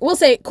we'll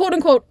say, quote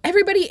unquote,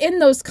 everybody in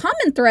those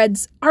comment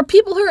threads are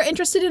people who are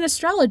interested in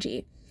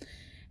astrology.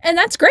 And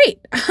that's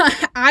great.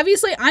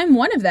 Obviously, I'm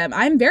one of them.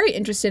 I'm very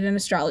interested in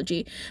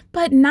astrology.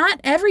 But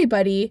not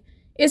everybody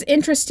is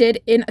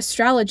interested in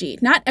astrology.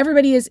 Not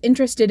everybody is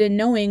interested in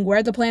knowing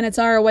where the planets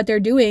are or what they're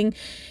doing.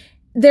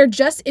 They're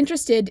just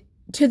interested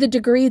to the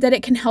degree that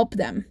it can help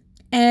them.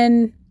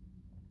 And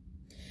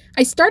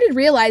I started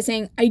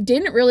realizing I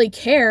didn't really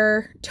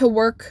care to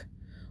work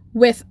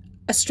with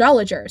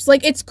astrologers.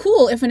 Like, it's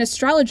cool if an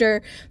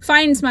astrologer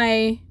finds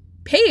my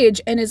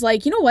page and is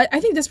like, you know what, I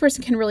think this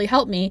person can really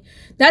help me,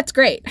 that's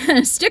great.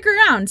 Stick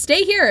around,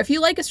 stay here if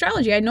you like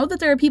astrology. I know that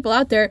there are people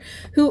out there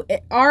who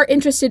are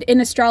interested in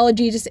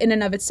astrology just in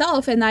and of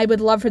itself, and I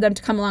would love for them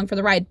to come along for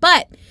the ride.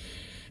 But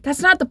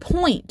that's not the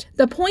point.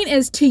 The point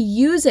is to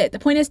use it. The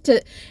point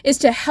is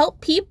to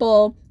help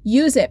people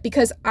use it,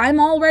 because I'm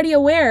already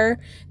aware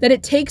that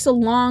it takes a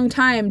long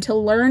time to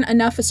learn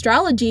enough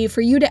astrology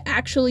for you to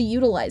actually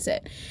utilize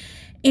it.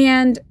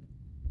 And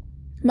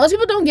most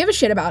people don't give a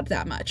shit about it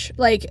that much.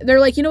 Like,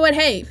 they're like, you know what,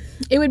 hey,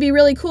 it would be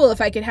really cool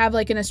if I could have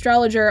like an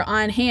astrologer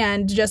on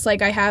hand, just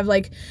like I have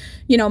like,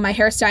 you know, my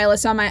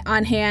hairstylist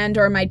on hand,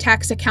 or my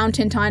tax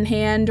accountant on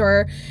hand,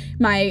 or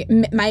my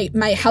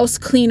house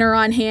cleaner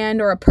on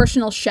hand, or a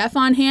personal chef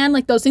on hand.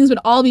 Like, those things would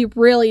all be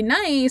really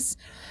nice,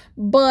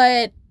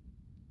 but,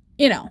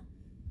 you know,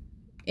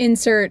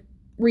 insert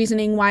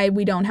reasoning why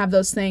we don't have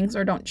those things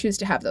or don't choose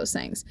to have those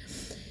things.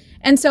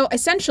 And so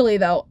essentially,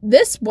 though,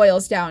 this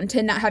boils down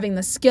to not having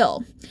the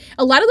skill.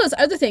 A lot of those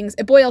other things,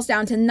 it boils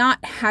down to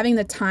not having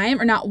the time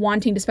or not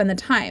wanting to spend the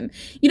time.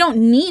 You don't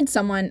need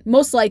someone,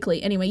 most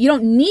likely anyway, you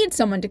don't need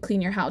someone to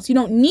clean your house. You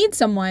don't need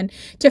someone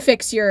to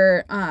fix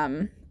your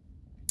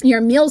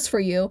meals for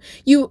you.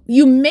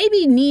 You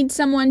maybe need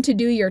someone to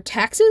do your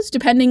taxes,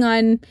 depending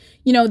on,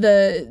 you know,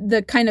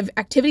 the kind of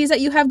activities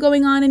that you have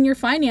going on in your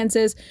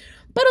finances.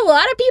 But a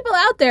lot of people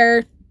out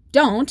there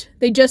don't.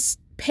 They just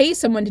pay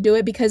someone to do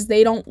it because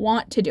they don't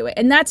want to do it.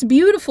 And that's a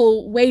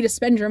beautiful way to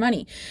spend your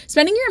money.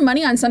 Spending your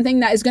money on something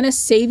that is going to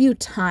save you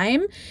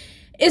time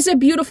is a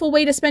beautiful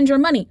way to spend your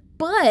money.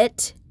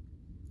 But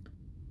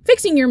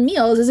fixing your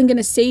meals isn't going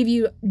to save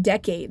you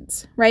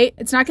decades, right?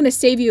 It's not going to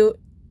save you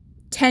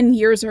 10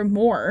 years or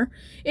more.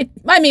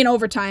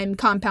 Over time,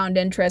 compound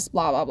interest,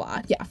 blah, blah,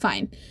 blah. Yeah,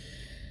 fine.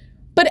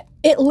 But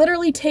it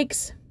literally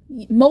takes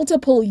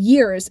multiple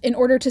years in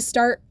order to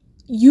start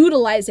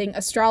utilizing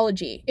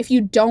astrology if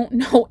you don't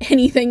know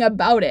anything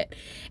about it.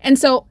 And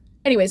so,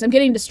 anyways, I'm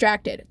getting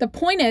distracted. The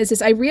point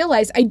is I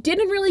realized I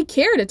didn't really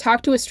care to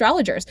talk to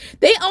astrologers.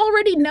 They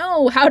already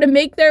know how to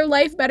make their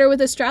life better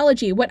with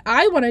astrology. What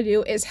I want to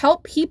do is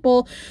help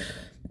people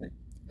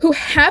who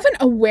have an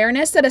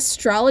awareness that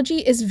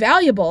astrology is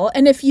valuable.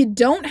 And if you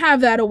don't have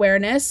that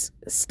awareness,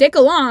 stick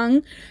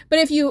along.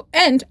 But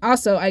and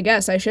also, I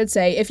guess I should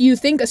say, if you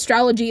think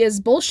astrology is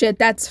bullshit,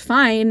 that's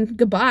fine.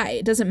 Goodbye.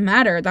 It doesn't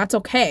matter. That's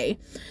okay.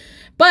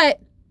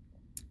 But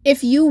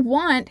if you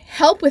want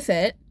help with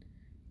it,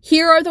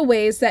 here are the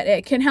ways that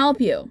it can help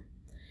you.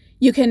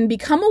 You can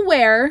become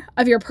aware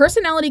of your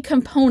personality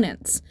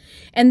components.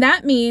 And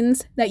that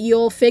means that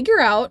you'll figure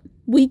out,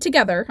 we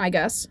together, I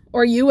guess,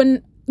 or you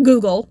and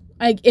Google,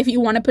 if you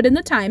want to put in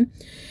the time,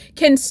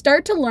 can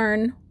start to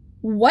learn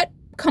what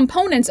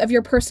components of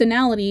your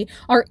personality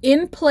are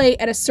in play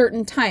at a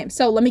certain time.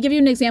 So let me give you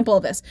an example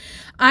of this.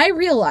 I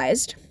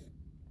realized,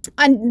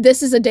 and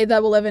this is a day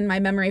that will live in my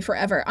memory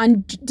forever,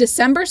 on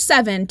December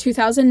 7,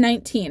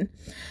 2019,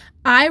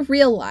 I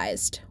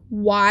realized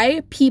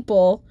why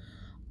people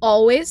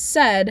always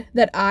said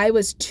that I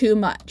was too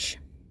much.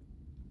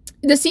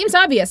 This seems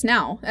obvious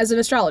now as an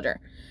astrologer.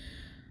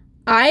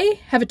 I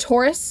have a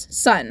Taurus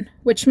sun,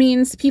 which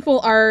means people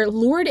are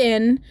lured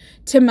in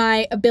to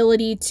my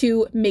ability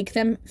to make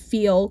them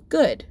feel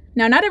good.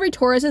 Now, not every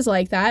Taurus is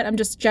like that.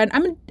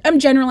 I'm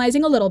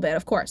generalizing a little bit,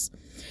 of course.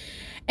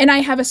 And I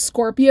have a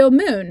Scorpio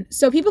moon.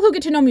 So people who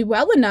get to know me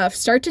well enough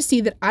start to see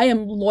that I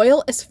am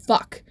loyal as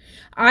fuck.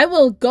 I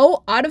will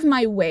go out of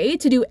my way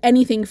to do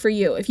anything for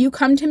you. If you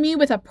come to me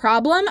with a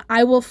problem,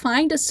 I will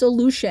find a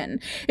solution.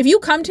 If you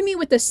come to me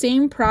with the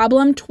same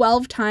problem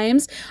 12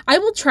 times, I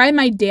will try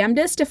my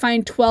damnedest to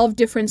find 12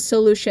 different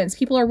solutions.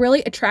 People are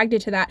really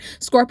attracted to that.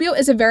 Scorpio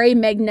is a very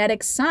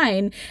magnetic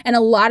sign, and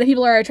a lot of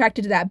people are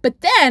attracted to that.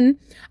 But then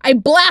I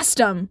blast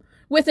them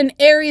with an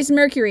Aries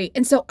Mercury.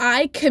 And so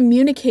I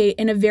communicate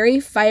in a very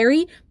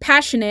fiery,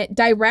 passionate,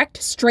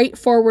 direct,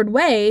 straightforward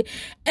way.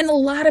 And a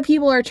lot of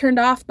people are turned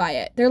off by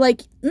it. They're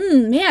like,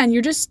 man,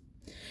 you're just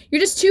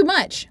too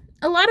much.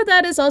 A lot of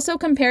that is also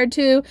compared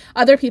to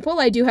other people.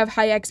 I do have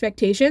high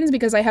expectations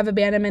because I have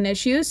abandonment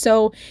issues.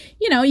 So,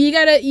 you know, you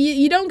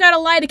don't gotta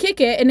lie to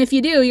kick it. And if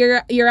you do,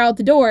 you're out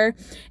the door.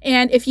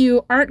 And if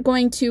you aren't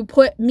going to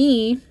put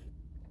me,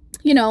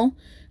 you know,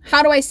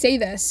 how do I say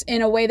this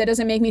in a way that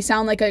doesn't make me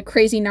sound like a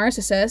crazy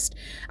narcissist?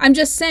 I'm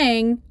just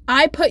saying,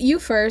 I put you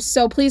first,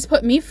 so please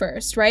put me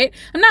first, right?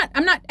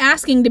 I'm not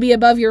asking to be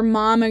above your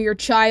mom or your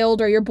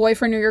child or your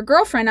boyfriend or your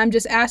girlfriend. I'm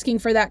just asking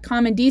for that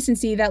common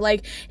decency that,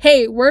 like,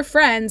 hey, we're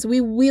friends.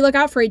 We look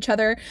out for each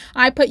other.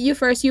 I put you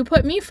first, you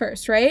put me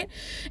first, right?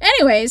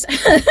 Anyways,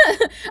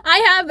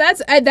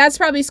 that's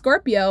probably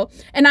Scorpio,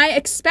 and I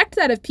expect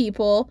that of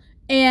people.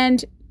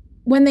 And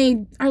when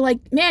they are like,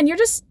 man, you're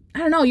just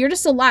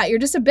a lot. You're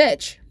just a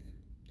bitch.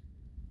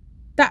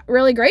 That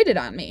really grated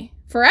on me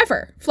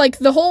forever. Like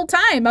the whole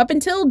time up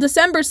until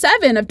December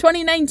 7 of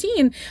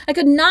 2019, I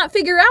could not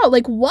figure out,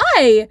 like,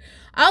 why?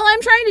 All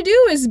I'm trying to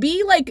do is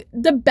be like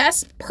the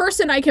best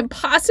person I can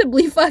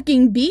possibly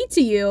fucking be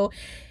to you.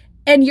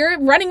 and you're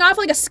running off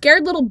like a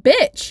scared little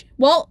bitch.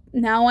 Well,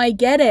 now I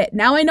get it.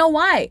 Now I know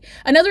why.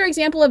 Another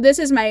example of this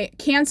is my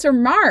Cancer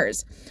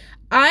Mars.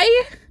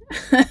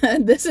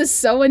 This is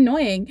so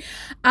annoying.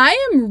 I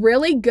am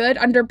really good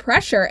under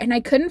pressure, and I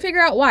couldn't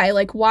figure out why.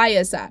 Like, why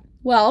is that?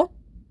 Well,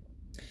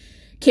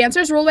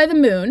 Cancer is ruled by the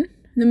moon.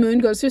 The moon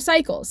goes through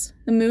cycles.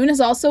 The moon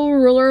is also a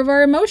ruler of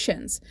our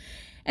emotions.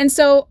 And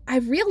so I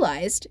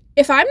realized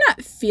if I'm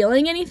not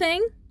feeling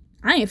anything,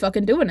 I ain't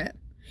fucking doing it.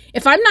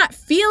 If I'm not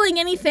feeling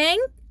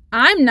anything,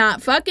 I'm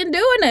not fucking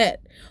doing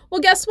it. Well,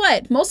 guess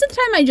what? Most of the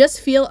time I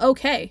just feel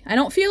okay. I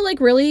don't feel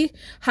like really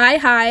high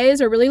highs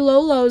or really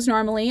low lows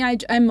normally.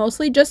 I'm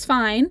mostly just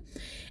fine.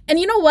 And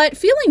you know what?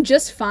 Feeling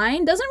just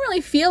fine doesn't really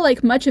feel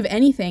like much of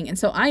anything. And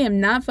so I am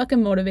not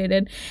fucking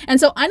motivated. And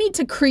so I need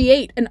to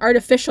create an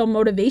artificial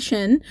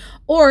motivation,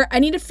 or I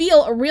need to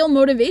feel a real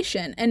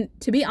motivation. And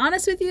to be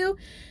honest with you,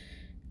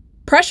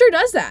 pressure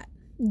does that.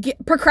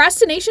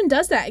 Procrastination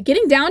does that.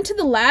 Getting down to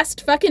the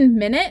last fucking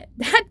minute,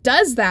 that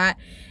does that.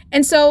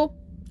 And so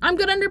I'm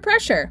good under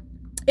pressure.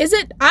 Is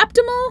it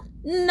optimal?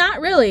 Not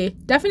really.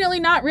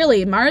 Definitely not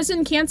really. Mars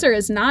in Cancer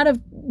is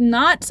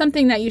not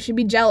something that you should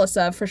be jealous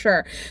of, for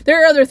sure.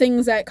 There are other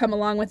things that come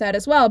along with that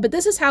as well. But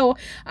this is how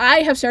I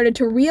have started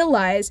to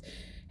realize,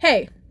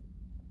 hey,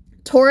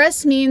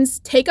 Taurus means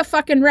take a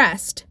fucking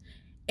rest.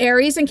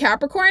 Aries and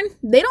Capricorn,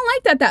 they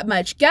don't like that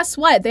much. Guess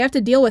what? They have to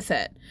deal with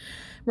it.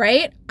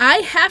 Right? I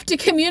have to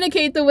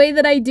communicate the way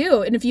that I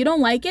do. And if you don't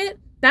like it,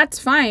 that's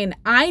fine.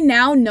 I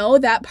now know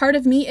that part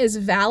of me is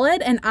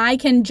valid and I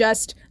can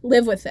just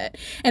live with it.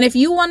 And if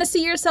you want to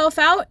see yourself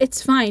out,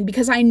 it's fine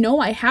because I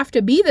know I have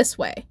to be this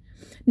way.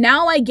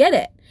 Now I get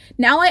it.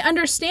 Now I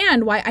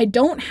understand why I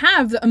don't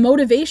have a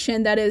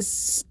motivation that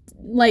is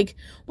like,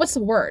 what's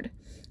the word?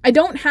 I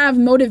don't have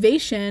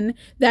motivation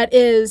that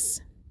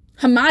is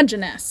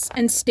homogenous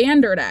and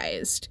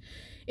standardized.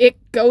 It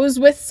goes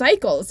with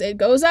cycles. It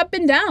goes up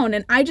and down.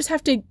 And I just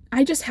have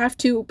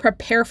to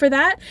prepare for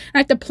that. And I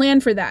have to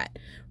plan for that,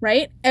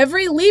 right?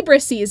 Every Libra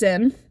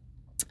season,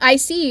 I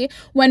see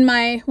when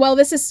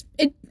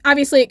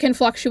obviously it can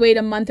fluctuate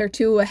a month or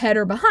two ahead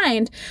or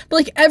behind, but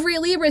like every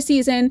Libra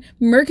season,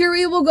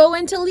 Mercury will go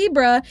into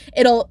Libra.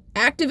 It'll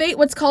activate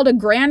what's called a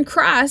Grand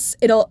Cross.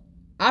 It'll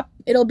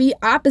be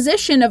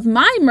opposition of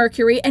my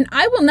Mercury, and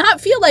I will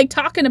not feel like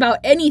talking about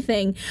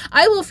anything.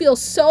 I will feel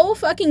so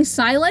fucking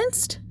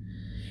silenced.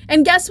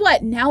 And guess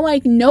what? Now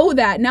I know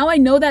that. Now I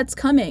know that's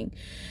coming.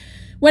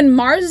 When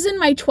Mars is in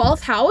my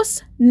 12th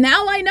house,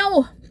 now I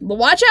know.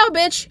 Watch out,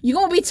 bitch. You're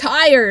going to be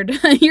tired.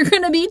 You're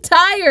going to be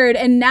tired.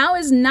 And now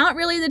is not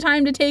really the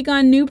time to take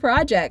on new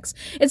projects.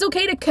 It's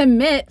okay to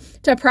commit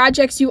to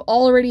projects you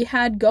already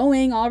had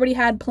going, already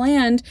had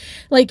planned.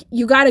 Like,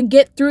 you got to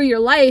get through your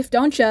life,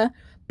 don't you?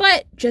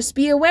 But just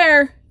be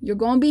aware, you're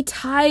going to be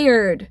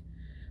tired.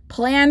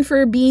 Plan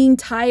for being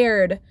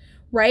tired,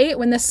 right?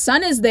 When the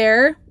sun is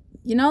there,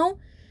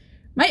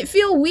 might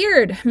feel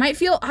weird, might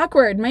feel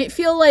awkward, might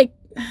feel like,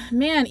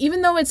 man,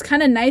 even though it's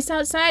kind of nice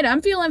outside,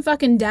 I'm feeling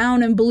fucking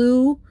down and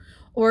blue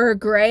or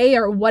gray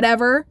or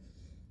whatever.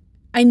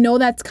 I know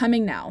that's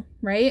coming now,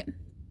 right?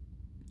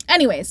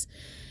 Anyways,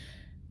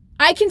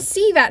 I can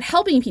see that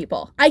helping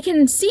people. I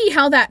can see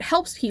how that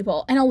helps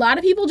people. And a lot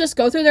of people just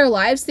go through their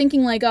lives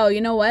thinking like, oh,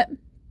 you know what?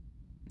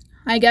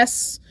 I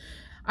guess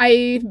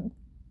as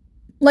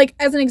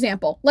an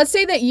example, let's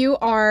say that you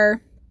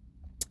are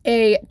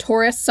a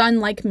Taurus sun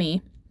like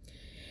me,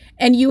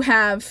 and you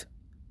have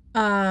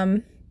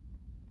a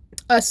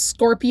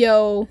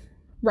Scorpio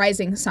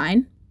rising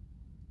sign.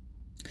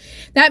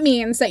 That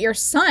means that your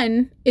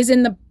sun is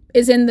in the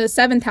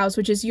 7th house,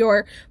 which is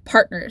your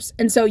partners.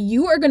 And so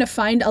you are going to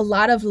find a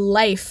lot of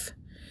life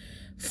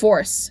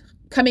force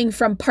coming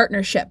from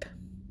partnership.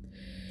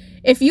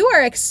 If you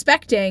are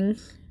expecting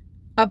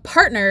a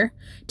partner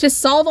to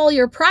solve all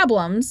your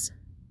problems,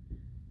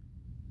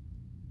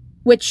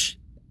 which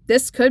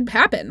this could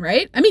happen,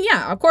 right? I mean,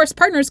 yeah, of course,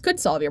 partners could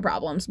solve your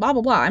problems, blah,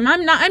 blah, blah.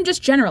 I'm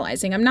just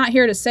generalizing. I'm not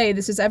here to say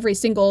this is every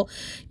single,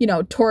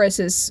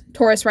 Taurus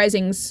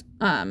rising's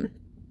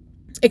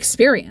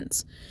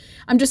experience.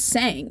 I'm just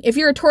saying, if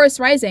you're a Taurus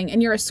rising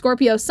and you're a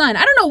Scorpio sun,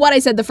 I don't know what I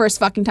said the first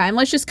fucking time.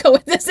 Let's just go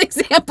with this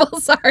example.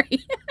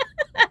 Sorry.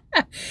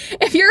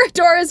 If you're a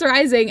Taurus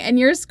rising and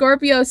you're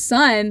Scorpio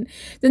sun,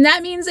 then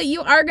that means that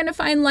you are going to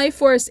find life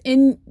force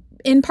in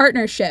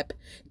partnership.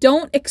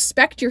 Don't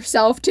expect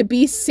yourself to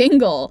be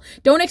single.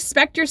 Don't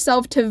expect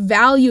yourself to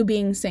value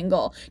being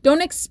single.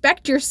 Don't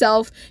expect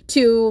yourself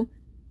to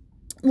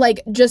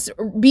just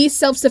be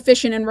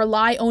self-sufficient and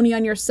rely only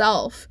on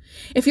yourself.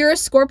 If you're a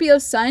Scorpio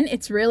sun,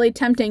 it's really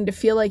tempting to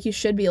feel like you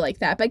should be like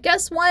that. But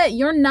guess what?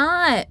 You're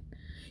not.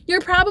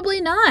 You're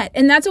probably not.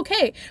 And that's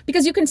okay,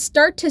 because you can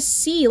start to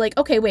see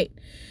okay, wait,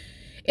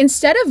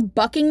 instead of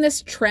bucking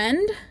this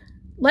trend,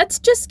 let's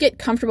just get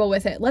comfortable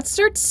with it. Let's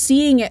start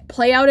seeing it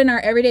play out in our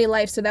everyday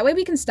life so that way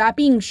we can stop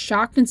being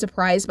shocked and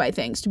surprised by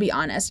things, to be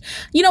honest.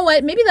 You know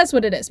what? Maybe that's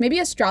what it is. Maybe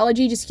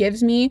astrology just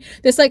gives me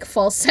this like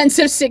false sense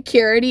of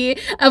security,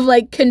 of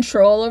like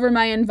control over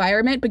my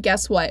environment. But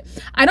guess what?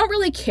 I don't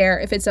really care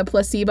if it's a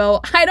placebo.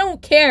 I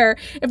don't care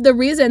if the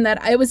reason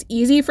that it was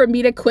easy for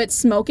me to quit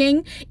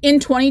smoking in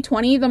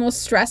 2020, the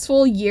most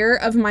stressful year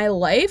of my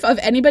life, of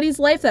anybody's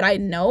life that I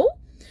know,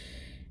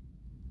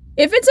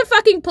 if it's a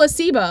fucking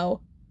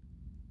placebo,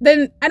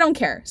 then I don't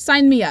care.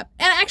 Sign me up.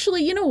 And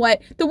actually, you know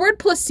what? The word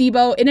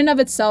placebo in and of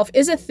itself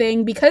is a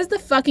thing because the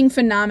fucking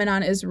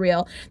phenomenon is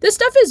real. This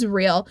stuff is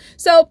real.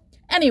 So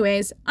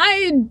anyways,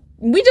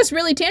 we just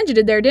really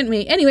tangented there, didn't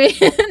we? Anyway,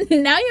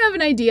 now you have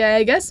an idea,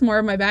 I guess, more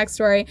of my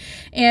backstory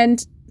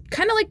and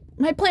kind of like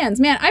my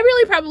plans. Man, I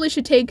really probably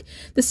should take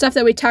the stuff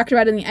that we talked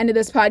about in the end of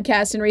this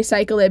podcast and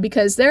recycle it,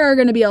 because there are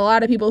going to be a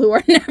lot of people who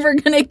are never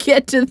going to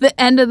get to the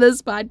end of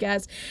this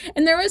podcast.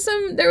 And there was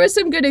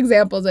some good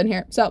examples in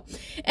here. So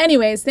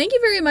anyways, thank you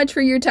very much for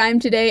your time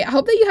today. I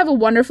hope that you have a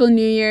wonderful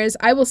New Year's.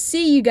 I will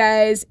see you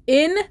guys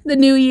in the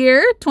new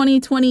year,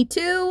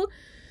 2022.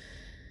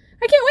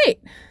 I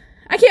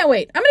can't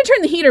wait. I'm going to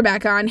turn the heater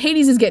back on.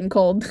 Hades is getting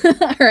cold.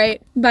 All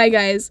right. Bye,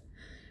 guys.